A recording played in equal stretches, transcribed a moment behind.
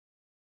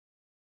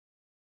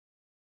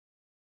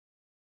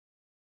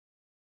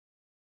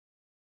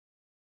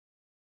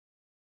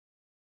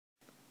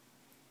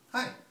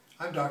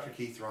I'm Dr.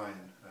 Keith Ryan,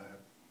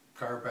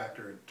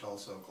 chiropractor in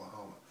Tulsa,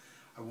 Oklahoma.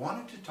 I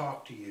wanted to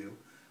talk to you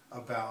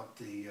about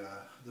the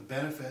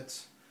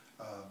benefits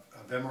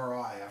of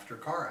MRI after a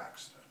car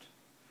accident.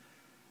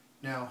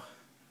 Now,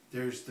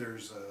 there's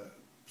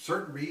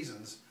certain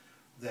reasons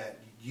that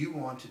you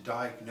want to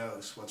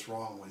diagnose what's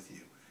wrong with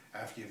you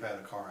after you've had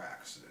a car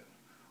accident.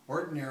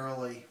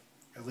 Ordinarily,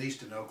 at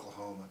least in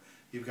Oklahoma,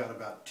 you've got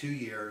about 2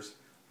 years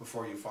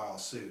before you file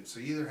suit. So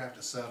you either have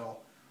to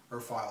settle or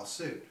file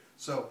suit.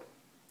 So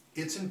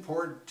it's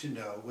important to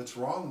know what's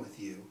wrong with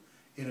you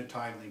in a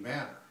timely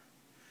manner.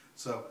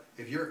 So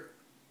if you're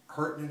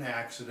hurt in an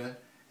accident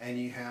and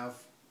you have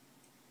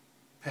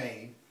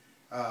pain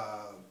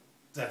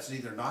that's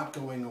either not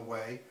going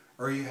away,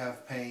 or you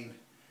have pain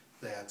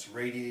that's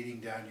radiating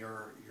down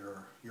your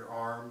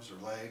arms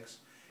or legs,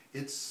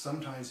 it's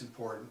sometimes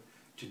important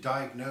to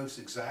diagnose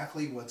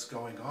exactly what's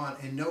going on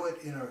and know it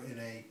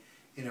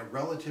in a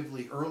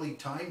relatively early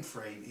time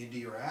frame into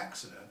your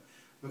accident,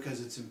 because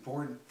it's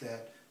important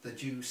that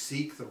you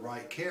seek the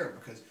right care,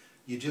 because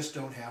you just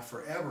don't have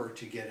forever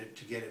to get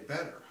it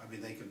better. I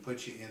mean, they can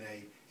put you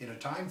in a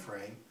time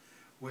frame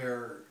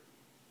where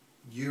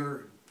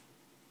you're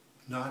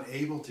not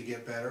able to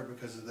get better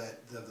because of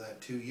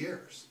that 2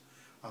 years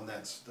on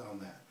that.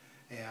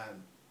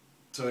 And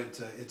so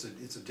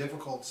it's a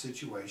difficult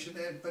situation,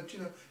 but you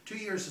know, 2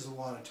 years is a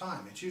lot of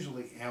time. It's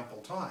usually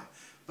ample time,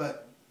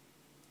 but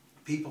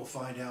people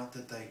find out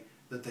that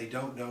they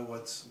don't know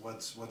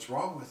what's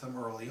wrong with them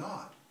early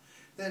on.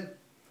 Then,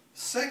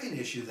 second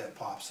issue that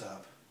pops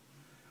up,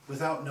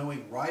 without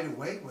knowing right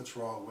away what's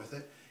wrong with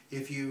it,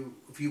 if you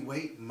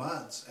wait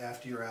months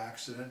after your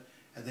accident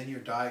and then you're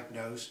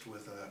diagnosed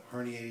with a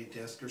herniated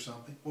disc or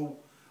something, well,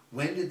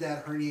 when did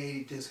that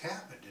herniated disc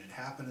happen? Did it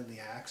happen in the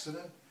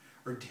accident?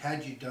 Or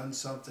had you done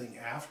something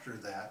after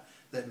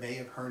that may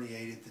have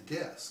herniated the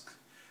disc?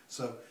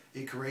 So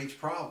it creates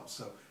problems.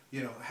 So,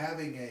 you know,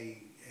 having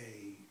a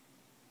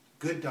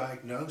good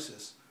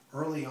diagnosis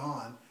early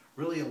on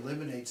really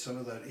eliminates some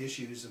of the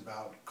issues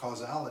about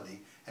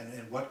causality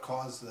and what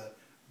caused the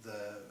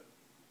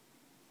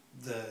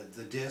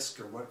disc,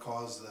 or what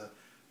caused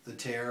the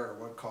tear, or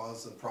what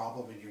caused the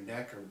problem in your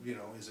neck, or, you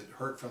know, is it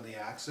hurt from the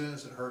accident?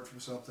 Is it hurt from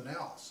something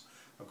else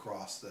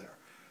across there?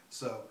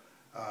 So,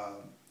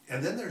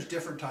 and then there's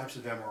different types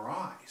of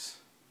MRIs.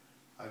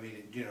 I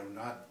mean, you know,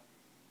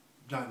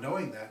 not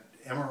knowing that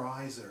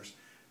MRIs,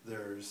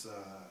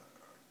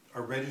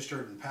 are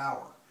registered in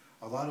power.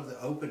 A lot of the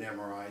open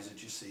MRIs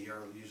that you see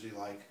are usually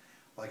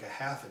like a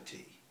half a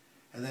T,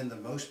 and then the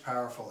most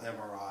powerful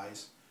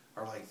MRIs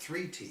are like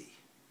 3T.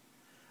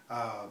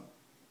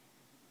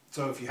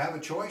 So if you have a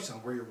choice on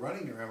where you're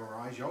running your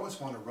MRIs, you always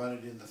want to run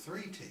it in the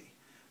 3T,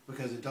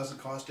 because it doesn't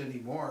cost any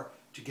more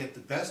to get the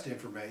best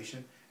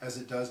information as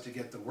it does to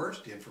get the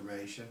worst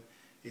information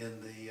in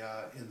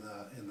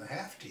the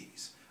half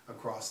Ts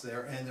across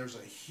there. And there's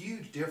a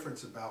huge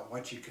difference about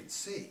what you can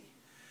see.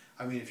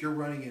 I mean, if you're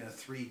running in a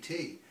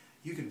 3T,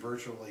 you can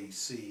virtually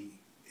see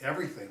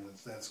everything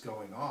that's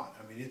going on.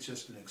 I mean, it's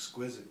just an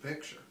exquisite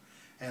picture.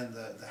 And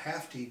the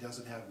half T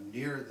doesn't have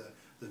near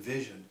the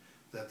vision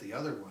that the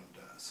other one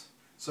does.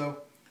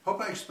 So,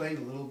 hope I explained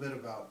a little bit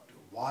about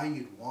why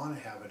you'd want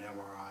to have an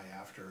MRI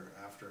after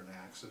an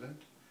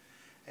accident,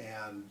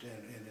 and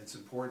its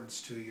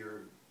importance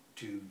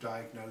to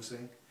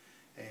diagnosing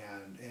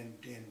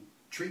and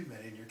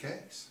treatment in your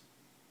case.